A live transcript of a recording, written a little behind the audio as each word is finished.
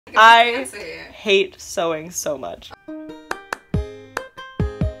I hate sewing so much.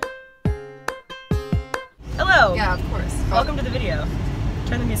 Hello! Yeah, of course. Welcome to the video.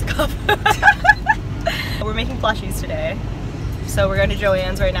 Turn the music off. We're making plushies today. So we're going to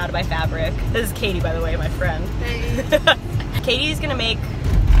Joann's right now to buy fabric. This is Katie, by the way, my friend. Hey. Katie's gonna make,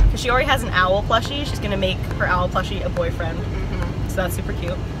 because she already has an owl plushie, she's gonna make her owl plushie a boyfriend. So that's super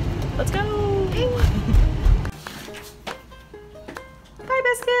cute. Let's go! Bye,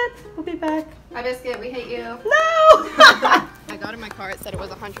 Biscuit! We'll be back. Hi, Biscuit, we hate you. No! I got in my car, it said it was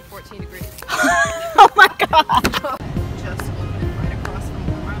 114 degrees. Oh my god! Just opened right across from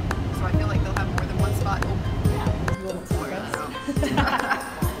Walmart, so I feel like they'll have more than one spot open. Yeah.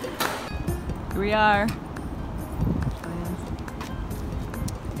 Here we are.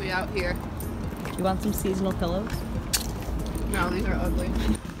 We out here. Do you want some seasonal pillows? No, these are ugly.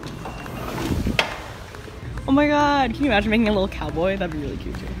 Oh my god, can you imagine making a little cowboy? That'd be really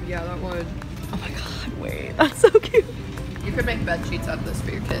cute too. Yeah, that would. Oh my god, wait, that's so cute. You could make bed sheets out of this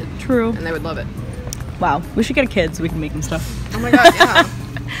for your kid. True. And they would love it. Wow, we should get a kid so we can make them stuff. Oh my god, yeah.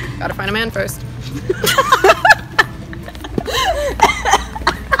 Gotta find a man first.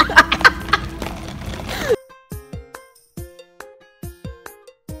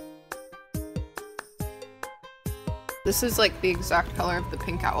 This is like the exact color of the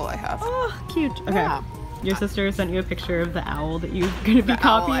pink owl I have. Oh, cute. Okay. Yeah. Your sister sent you a picture of the owl that you're gonna be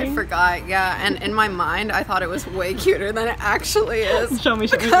copying. Owl, I forgot, yeah. And in my mind, I thought it was way cuter than it actually is. Show me,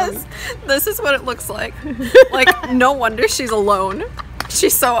 because this is what it looks like. Like, no wonder she's alone.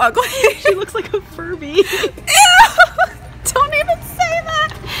 She's so ugly. She looks like a Furby. Ew! Don't even say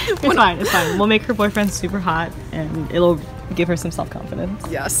that. It's fine, it's fine. We'll make her boyfriend super hot and it'll give her some self-confidence.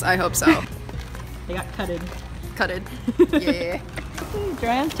 Yes, I hope so. They got cutted. Cutted. Yeah.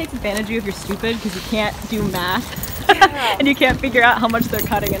 Joanne takes advantage of you if you're stupid because you can't do math. Yeah. And you can't figure out how much they're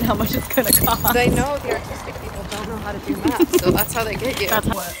cutting and how much it's gonna cost. They know the artistic people don't know how to do math, so that's how they get you.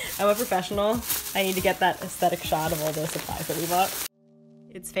 I'm a professional. I need to get that aesthetic shot of all the supplies that we bought.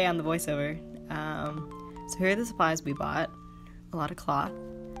 It's Faye on the voiceover. So here are the supplies we bought. A lot of cloth.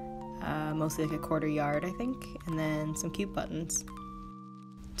 Mostly like a 1/4 yard, I think. And then some cute buttons.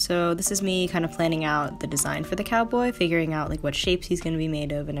 So this is me kind of planning out the design for the cowboy, figuring out like what shapes he's going to be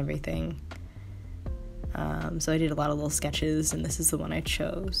made of and everything. So I did a lot of little sketches, and this is the one I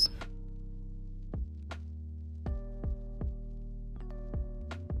chose.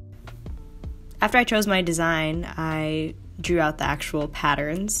 After I chose my design, I drew out the actual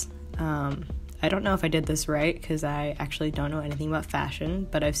patterns. I don't know if I did this right because I actually don't know anything about fashion,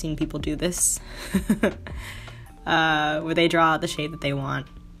 but I've seen people do this where they draw out the shape that they want.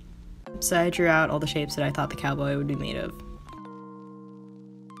 So I drew out all the shapes that I thought the cowboy would be made of.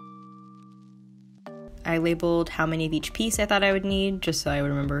 I labeled how many of each piece I thought I would need, just so I would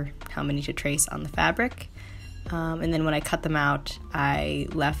remember how many to trace on the fabric. And then when I cut them out, I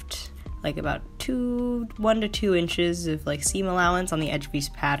left like about 1 to 2 inches of like seam allowance on the edge of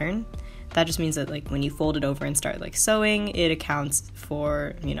each pattern. That just means that like when you fold it over and start like sewing, it accounts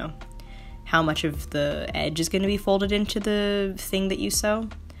for, you know, how much of the edge is going to be folded into the thing that you sew.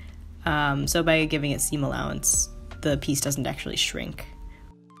 So by giving it seam allowance, the piece doesn't actually shrink.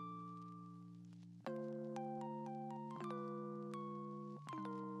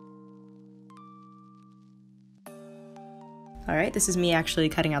 Alright, this is me actually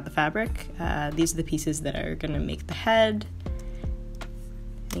cutting out the fabric. These are the pieces that are going to make the head.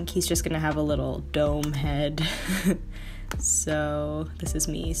 I think he's just going to have a little dome head. So this is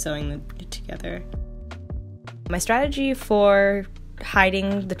me sewing it together. My strategy for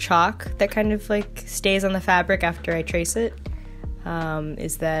hiding the chalk that kind of like stays on the fabric after I trace it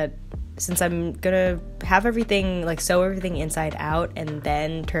is that since I'm gonna have everything, like sew everything inside out and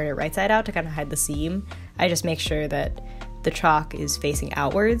then turn it right side out to kind of hide the seam, I just make sure that the chalk is facing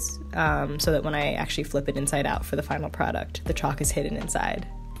outwards so that when I actually flip it inside out for the final product, the chalk is hidden inside.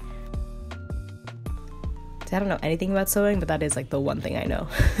 I don't know anything about sewing, but that is like the one thing I know.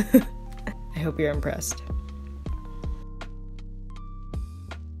 I hope you're impressed.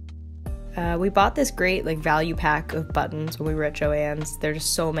 We bought this great like value pack of buttons when we were at Joann's. There's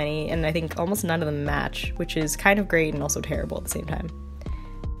just so many, and I think almost none of them match, which is kind of great and also terrible at the same time.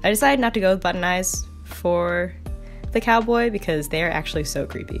 I decided not to go with button eyes for the cowboy because they're actually so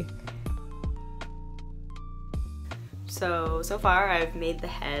creepy. So far I've made the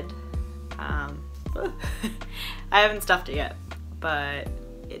head. I haven't stuffed it yet, but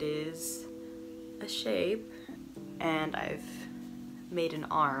it is a shape, and I've made an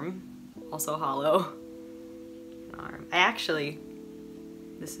arm, also hollow. An arm.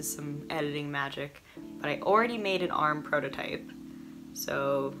 This is some editing magic, but I already made an arm prototype.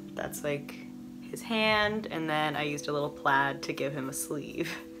 So that's like his hand, and then I used a little plaid to give him a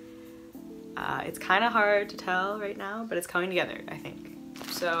sleeve. It's kind of hard to tell right now, but it's coming together, I think.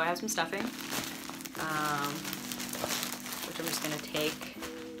 So I have some stuffing, which I'm just gonna take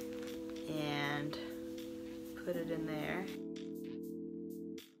and put it in there.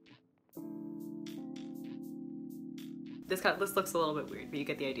 This looks a little bit weird, but you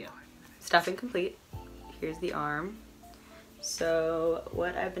get the idea. Stuffing complete. Here's the arm. So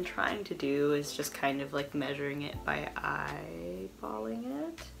what I've been trying to do is just kind of like measuring it by eyeballing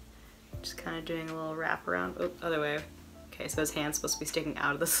it. Just kind of doing a little wrap around. Oh, other way. Okay, so his hand's supposed to be sticking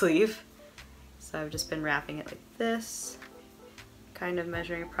out of the sleeve. So I've just been wrapping it like this, kind of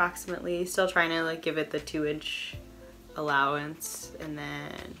measuring approximately, still trying to like give it the 2-inch allowance, and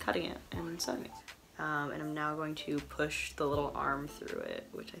then cutting it and sewing it. And I'm now going to push the little arm through it,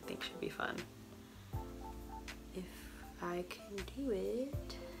 which I think should be fun. If I can do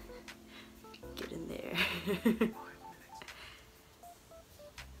it. Get in there.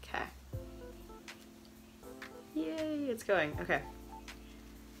 Okay. Yay, it's going. Okay.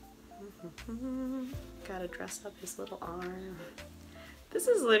 Gotta dress up his little arm. This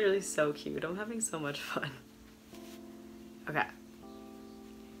is literally so cute. I'm having so much fun. Okay.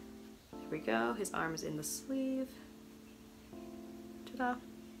 There we go. His arm is in the sleeve. Ta-da.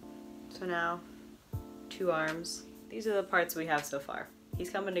 So now, 2 arms. These are the parts we have so far. He's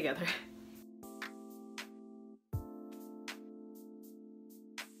coming together.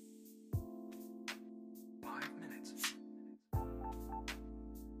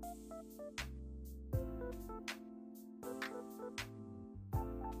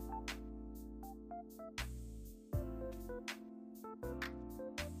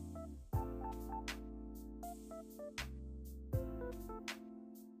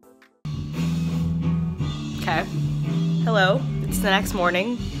 Okay. Hello. It's the next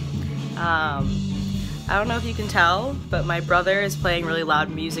morning. I don't know if you can tell, but my brother is playing really loud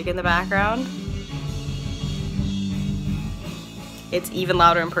music in the background. It's even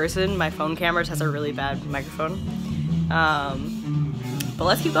louder in person. My phone camera has a really bad microphone. But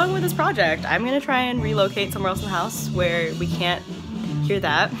let's keep going with this project. I'm gonna try and relocate somewhere else in the house where we can't hear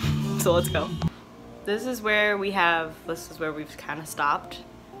that. So let's go. This is where we've kind of stopped.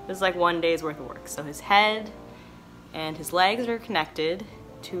 This is like 1 day's worth of work. So his head and his legs are connected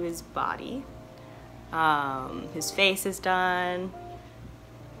to his body. His face is done.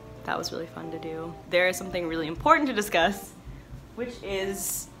 That was really fun to do. There is something really important to discuss, which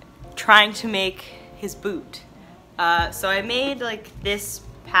is trying to make his boot. So I made like this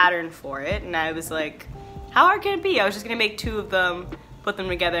pattern for it, and I was like, how hard can it be? I was just gonna make 2 of them, put them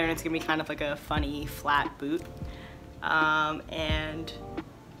together, and it's gonna be kind of like a funny flat boot. And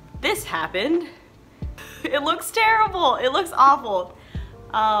this happened. It looks terrible. It looks awful.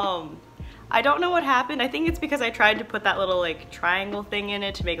 I don't know what happened. I think it's because I tried to put that little like triangle thing in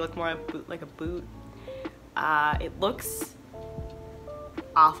it to make it look more like a boot. It looks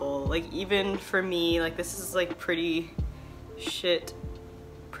awful. Like even for me, like this is like pretty shit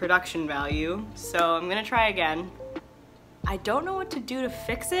production value. So I'm gonna try again. I don't know what to do to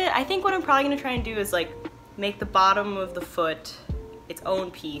fix it. I think what I'm probably gonna try and do is like make the bottom of the foot its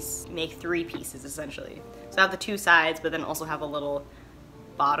own piece, make 3 pieces essentially. So I have the 2 sides, but then also have a little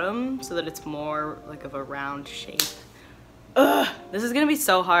bottom so that it's more like of a round shape. Ugh, this is gonna be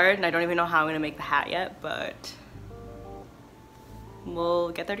so hard, and I don't even know how I'm gonna make the hat yet, but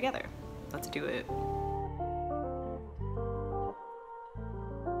we'll get there together. Let's do it.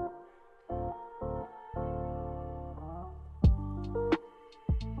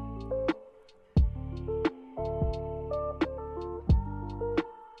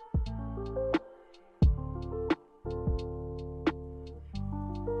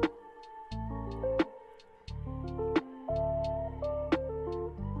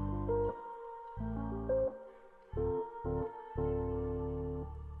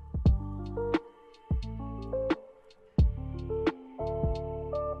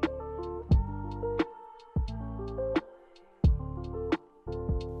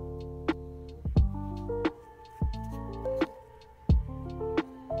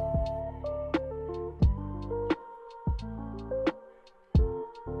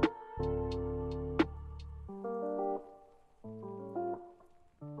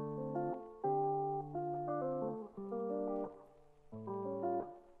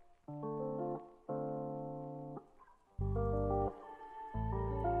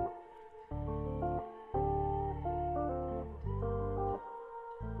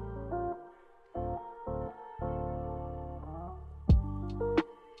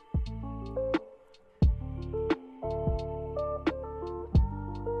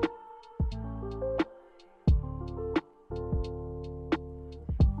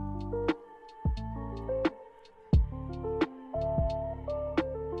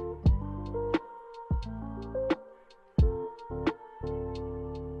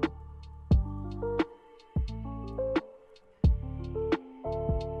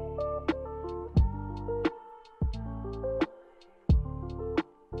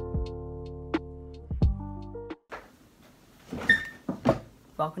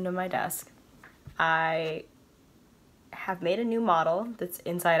 welcome to my desk. I have made a new model that's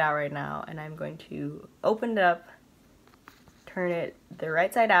inside out right now, and I'm going to open it up, turn it the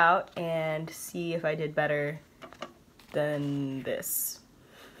right side out, and see if I did better than this.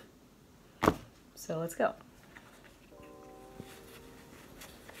 So let's go.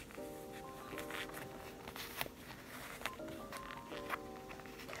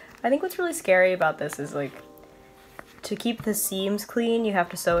 I think what's really scary about this is, like, to keep the seams clean, you have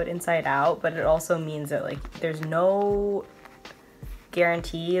to sew it inside out, but it also means that, like, there's no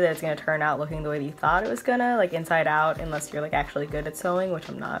guarantee that it's gonna turn out looking the way that you thought it was gonna, like, inside out, unless you're, like, actually good at sewing, which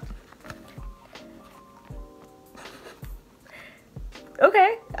I'm not.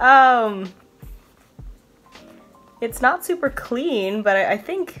 Okay, it's not super clean, but I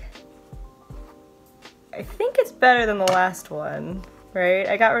think it's better than the last one, right?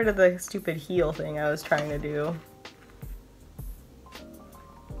 I got rid of the stupid heel thing I was trying to do.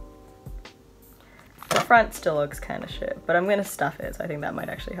 The front still looks kind of shit, but I'm gonna stuff it, so I think that might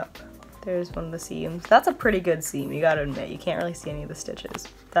actually help. There's one of the seams. That's a pretty good seam, you gotta admit. You can't really see any of the stitches.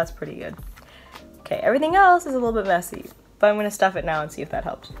 That's pretty good. Okay, everything else is a little bit messy, but I'm gonna stuff it now and see if that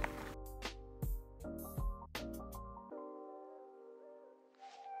helps.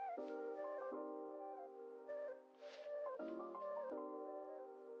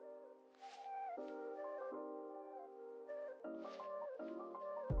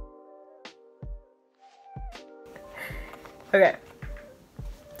 Okay,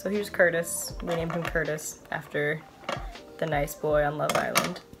 so here's Curtis. We named him Curtis after the nice boy on Love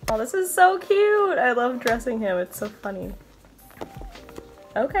Island. Oh, this is so cute! I love dressing him, it's so funny.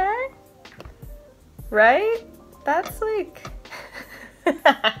 Okay. Right? That's like...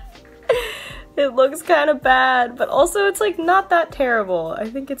 It looks kind of bad, but also it's like not that terrible. I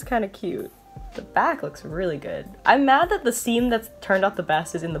think it's kind of cute. The back looks really good. I'm mad that the seam that's turned out the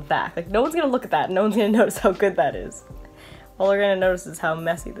best is in the back. Like, no one's gonna look at that, no one's gonna notice how good that is. All we're gonna notice is how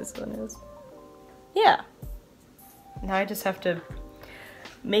messy this one is. Yeah. Now I just have to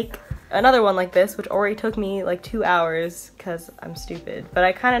make another one like this, which already took me like 2 hours because I'm stupid. But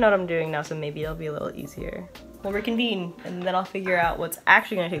I kind of know what I'm doing now, so maybe it'll be a little easier. We'll reconvene, and then I'll figure out what's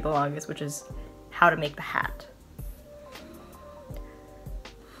actually gonna take the longest, which is how to make the hat.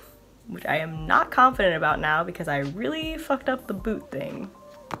 Which I am not confident about now because I really fucked up the boot thing.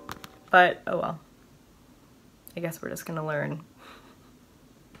 But, oh well. I guess we're just gonna learn.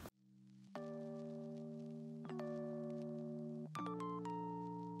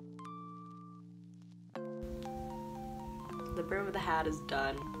 The brim of the hat is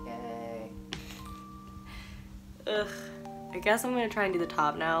done. Yay. Ugh. I guess I'm gonna try and do the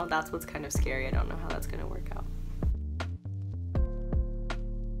top now. That's what's kind of scary. I don't know how that's gonna work out.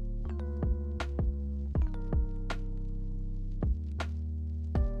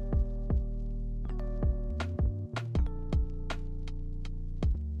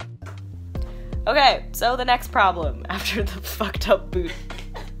 Okay, so the next problem after the fucked up boot.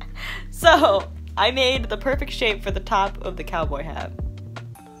 So, I made the perfect shape for the top of the cowboy hat.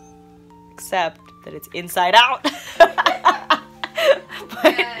 Except that it's inside out.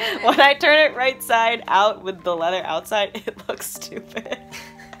 But when I turn it right side out with the leather outside, it looks stupid.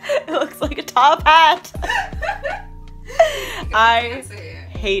 It looks like a top hat. I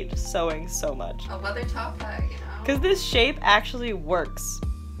hate sewing so much. A leather top hat, you know? Because this shape actually works.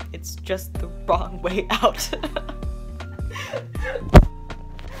 It's just the wrong way out.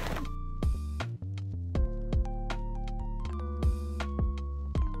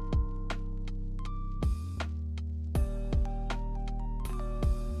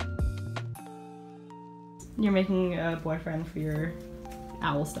 You're making a boyfriend for your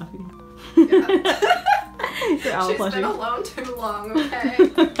owl stuffy. Yeah. Your owl plushie. She's been alone too long, okay?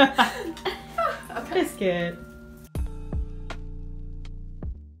 Okay. Biscuit.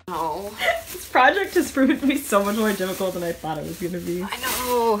 No. This project has proven to be so much more difficult than I thought it was going to be. I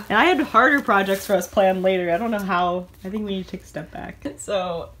know. And I had harder projects for us planned later. I don't know how. I think we need to take a step back.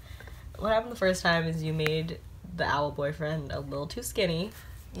 So, what happened the first time is you made the owl boyfriend a little too skinny.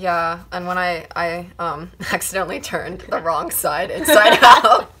 Yeah, and when I accidentally turned the wrong side inside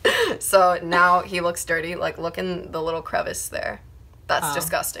out. So now he looks dirty. Like, look in the little crevice there. That's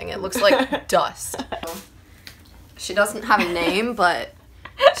disgusting. It looks like dust. She doesn't have a name, but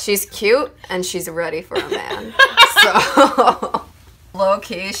she's cute and she's ready for a man. So low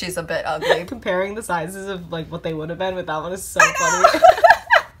key, she's a bit ugly. Comparing the sizes of like what they would have been with that one is so funny.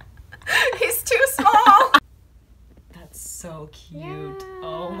 He's too small. That's so cute. Yeah.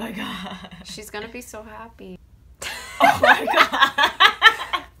 Oh my god. She's gonna be so happy. Oh my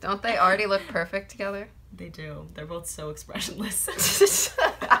god. Don't they already look perfect together? They do. They're both so expressionless.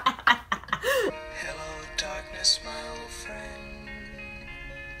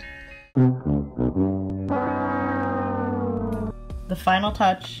 final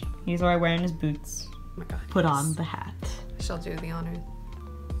touch. He's already wearing his boots. Oh my God. Put on the hat. She'll do the honors.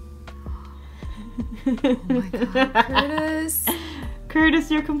 Oh my God, Curtis.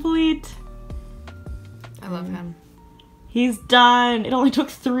 Curtis, you're complete. I love him. He's done. It only took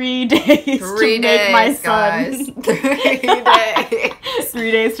 3 days to make my son. Guys. 3 days.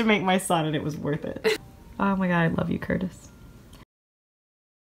 3 days to make my son, and it was worth it. Oh my God, I love you, Curtis.